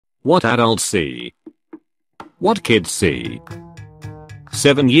What adults see? What kids see?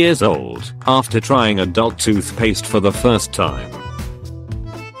 7 years old, after trying adult toothpaste for the first time.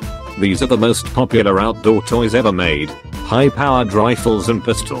 These are the most popular outdoor toys ever made. High-powered rifles and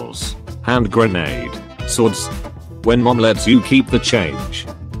pistols. Hand grenade. Swords. When mom lets you keep the change.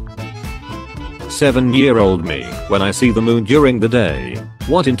 7-year-old me, when I see the moon during the day.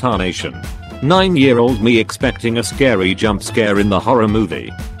 What intonation? 9-year-old me expecting a scary jump scare in the horror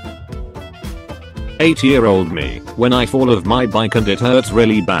movie. 8-year-old me, when I fall off my bike and it hurts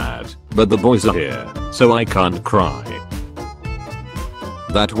really bad, but the boys are here, so I can't cry.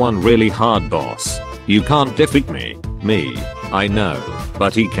 That one really hard boss. You can't defeat me. Me. I know,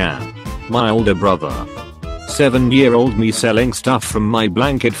 but he can. My older brother. 7-year-old me selling stuff from my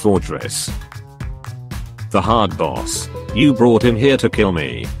blanket fortress. The hard boss. You brought him here to kill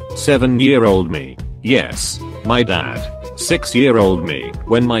me. 7-year-old me. Yes, my dad. 6-year-old me,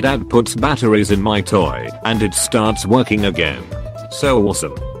 when my dad puts batteries in my toy and it starts working again. So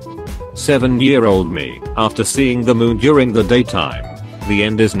awesome. 7-year-old me, after seeing the moon during the daytime. The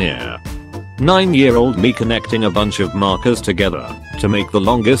end is near. 9-year-old me connecting a bunch of markers together to make the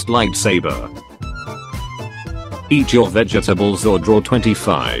longest lightsaber. Eat your vegetables or draw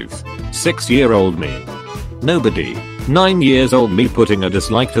 25. 6-year-old me. Nobody. 9 years old me putting a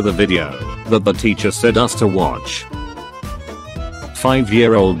dislike to the video that the teacher said us to watch.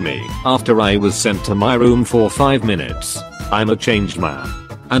 5-year-old me, after I was sent to my room for 5 minutes. I'm a changed man.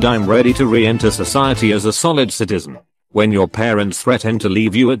 And I'm ready to re-enter society as a solid citizen. When your parents threaten to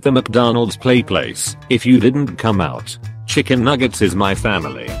leave you at the McDonald's play place if you didn't come out. Chicken nuggets is my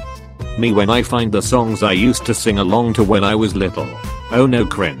family. Me when I find the songs I used to sing along to when I was little. Oh no,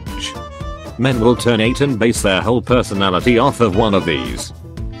 cringe. Men will turn 8 and base their whole personality off of one of these.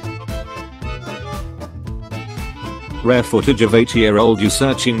 Rare footage of 8-year-old you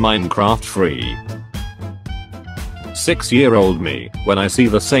searching Minecraft free. 6-year-old me, when I see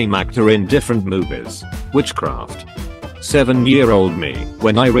the same actor in different movies. Witchcraft. 7-year-old me,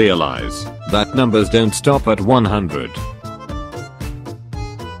 when I realize that numbers don't stop at 100.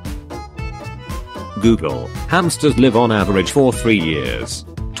 Google, hamsters live on average for 3 years.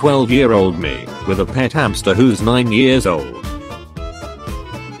 12-year-old me, with a pet hamster who's 9 years old.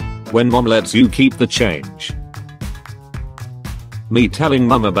 When mom lets you keep the change. Me telling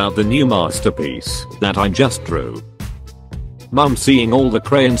mum about the new masterpiece that I just drew. Mum seeing all the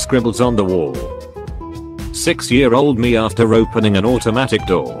crayon scribbles on the wall. 6-year-old me after opening an automatic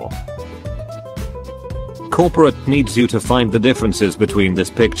door. Corporate needs you to find the differences between this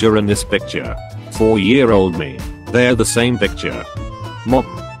picture and this picture. 4-year-old me. They're the same picture. Mom,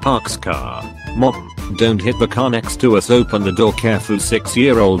 parks car. Mom, don't hit the car next to us, open the door careful.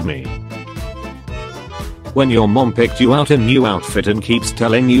 6-year-old me. When your mom picked you out a new outfit and keeps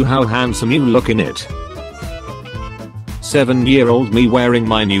telling you how handsome you look in it. 7-year-old me wearing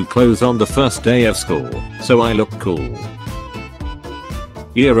my new clothes on the first day of school, so I look cool.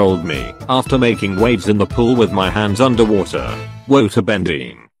 Year-old me, after making waves in the pool with my hands underwater. Water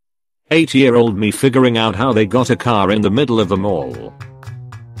bending. 8-year-old me figuring out how they got a car in the middle of the mall.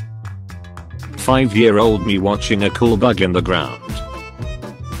 5-year-old me watching a cool bug in the ground.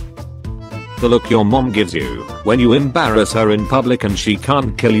 The look your mom gives you when you embarrass her in public and she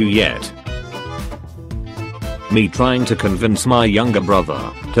can't kill you yet. Me trying to convince my younger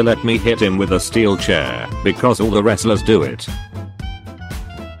brother to let me hit him with a steel chair because all the wrestlers do it.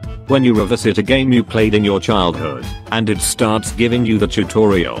 When you revisit a game you played in your childhood and it starts giving you the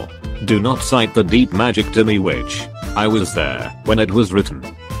tutorial. Do not cite the deep magic to me, which I was there when it was written.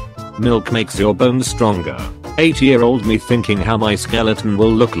 Milk makes your bones stronger. 8-year-old me thinking how my skeleton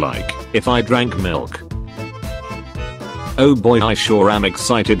will look like if I drank milk. Oh boy, I sure am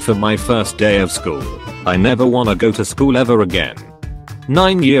excited for my first day of school. I never wanna go to school ever again.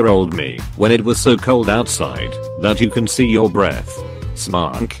 9-year-old me, when it was so cold outside that you can see your breath.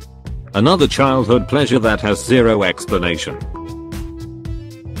 Smark. Another childhood pleasure that has zero explanation.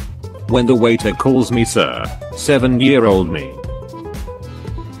 When the waiter calls me sir. 7-year-old me.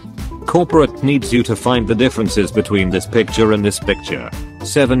 Corporate needs you to find the differences between this picture and this picture.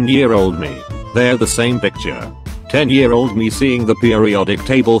 7-year-old me. They're the same picture. 10-year-old me seeing the periodic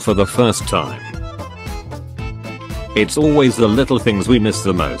table for the first time. It's always the little things we miss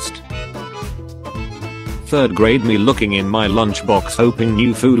the most. 3rd grade me looking in my lunchbox hoping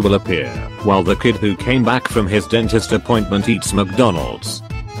new food will appear, while the kid who came back from his dentist appointment eats McDonald's.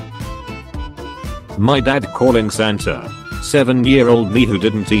 My dad calling Santa. 7-year-old me who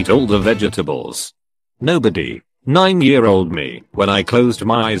didn't eat all the vegetables. Nobody. 9-year-old me, when I closed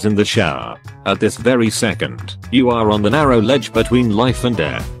my eyes in the shower. At this very second, you are on the narrow ledge between life and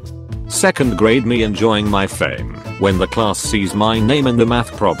death. Second grade me enjoying my fame when the class sees my name in the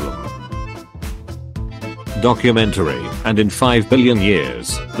math problem. Documentary, and in 5 billion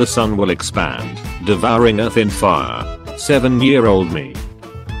years, the sun will expand, devouring Earth in fire. 7-year-old me.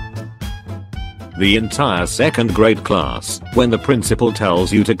 The entire second grade class, when the principal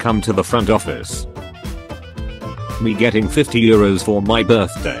tells you to come to the front office. Me getting 50 euros for my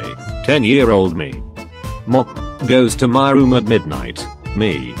birthday. 10-year-old me. Mom goes to my room at midnight.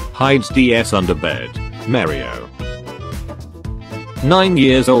 Me hides DS under bed. Mario. 9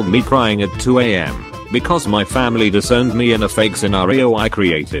 years old me crying at 2 AM because my family disowned me in a fake scenario I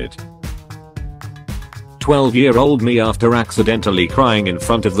created. 12-year-old me after accidentally crying in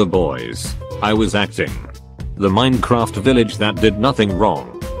front of the boys. I was acting. The Minecraft village that did nothing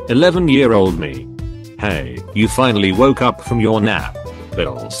wrong. 11-year-old me. Hey, you finally woke up from your nap.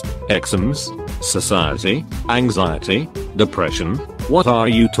 Bills, exams, society, anxiety, depression. What are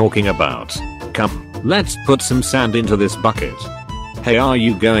you talking about? Come, let's put some sand into this bucket. Hey, are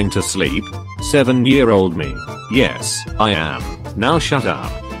you going to sleep? 7-year-old me. Yes, I am. Now shut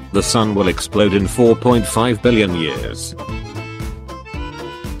up. The sun will explode in 4.5 billion years.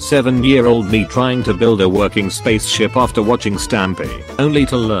 7-year-old me trying to build a working spaceship after watching Stampy, only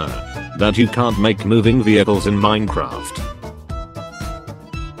to learn that you can't make moving vehicles in Minecraft.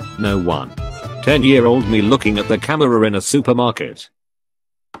 No one. 10-year-old me looking at the camera in a supermarket.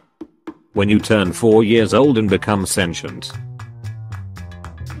 When you turn 4 years old and become sentient.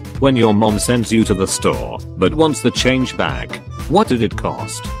 When your mom sends you to the store, but wants the change back. What did it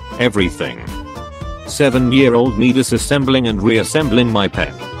cost? Everything. 7-year-old me disassembling and reassembling my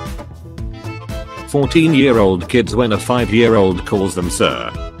pen. 14-year-old kids when a 5-year-old calls them sir.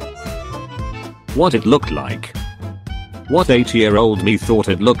 What it looked like. What 8-year-old me thought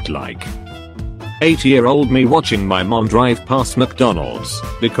it looked like. 8-year-old me watching my mom drive past McDonald's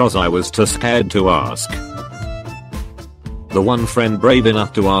because I was too scared to ask. The one friend brave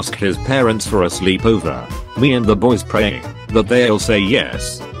enough to ask his parents for a sleepover. Me and the boys praying that they'll say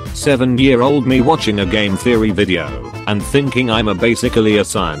yes. 7-year-old me watching a game theory video and thinking I'm basically a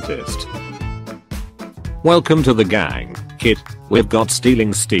scientist. Welcome to the gang, kid. We've got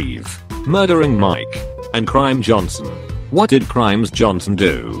Stealing Steve, Murdering Mike, and Crime Johnson. What did Crimes Johnson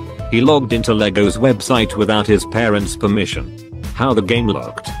do? He logged into Lego's website without his parents' permission. How the game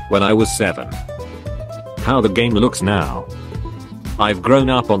looked when I was 7. How the game looks now. I've grown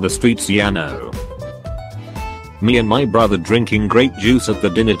up on the streets, ya know. Me and my brother drinking grape juice at the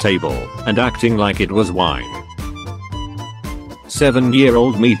dinner table and acting like it was wine.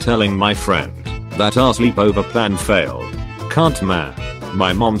 7-year-old me telling my friend that our sleepover plan failed. Can't man.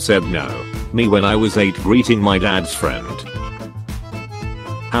 My mom said no. Me when I was 8 greeting my dad's friend.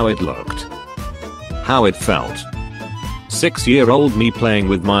 How it looked. How it felt. 6-year-old me playing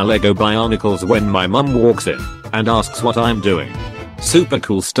with my Lego Bionicles when my mum walks in and asks what I'm doing. Super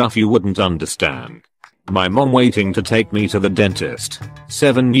cool stuff you wouldn't understand. My mom waiting to take me to the dentist.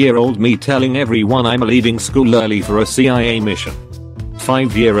 7-year-old me telling everyone I'm leaving school early for a CIA mission.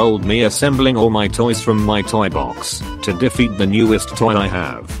 5-year-old me assembling all my toys from my toy box to defeat the newest toy I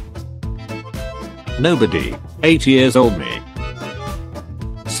have. Nobody. 8 years old me.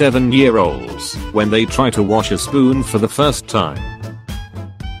 7-year-olds when they try to wash a spoon for the first time.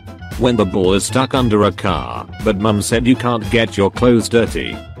 When the ball is stuck under a car, but mum said you can't get your clothes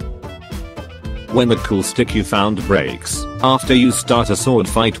dirty. When the cool stick you found breaks after you start a sword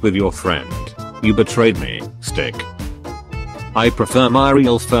fight with your friend. You betrayed me, stick. I prefer my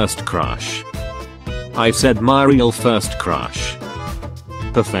real first crush. I said my real first crush.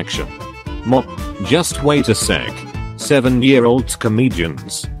 Perfection. Mom, just wait a sec. 7-year-old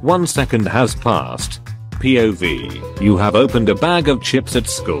comedians, 1 second has passed. POV, you have opened a bag of chips at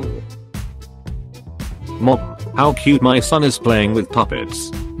school. Mom, how cute my son is playing with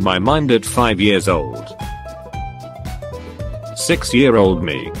puppets. My mind at 5 years old. 6-year-old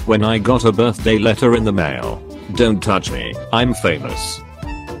me when I got a birthday letter in the mail. Don't touch me, I'm famous.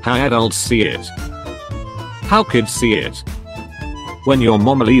 How adults see it. How kids see it. When your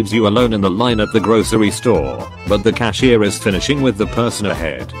mom leaves you alone in the line at the grocery store, but the cashier is finishing with the person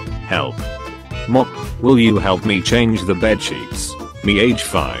ahead. Help. Mom, will you help me change the bed sheets? Me age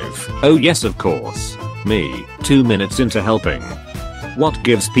 5. Oh yes of course. Me, 2 minutes into helping. What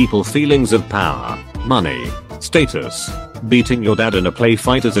gives people feelings of power, money, status? Beating your dad in a play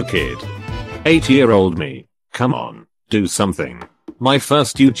fight as a kid. 8-year-old me. Come on, do something. My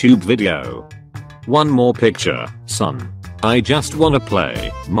first YouTube video. One more picture, son. I just wanna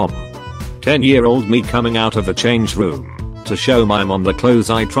play, mom. 10-year-old me coming out of the change room to show my mom the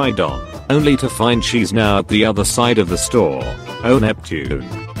clothes I tried on, only to find she's now at the other side of the store. Oh Neptune.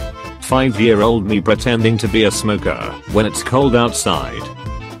 5-year-old me pretending to be a smoker when it's cold outside.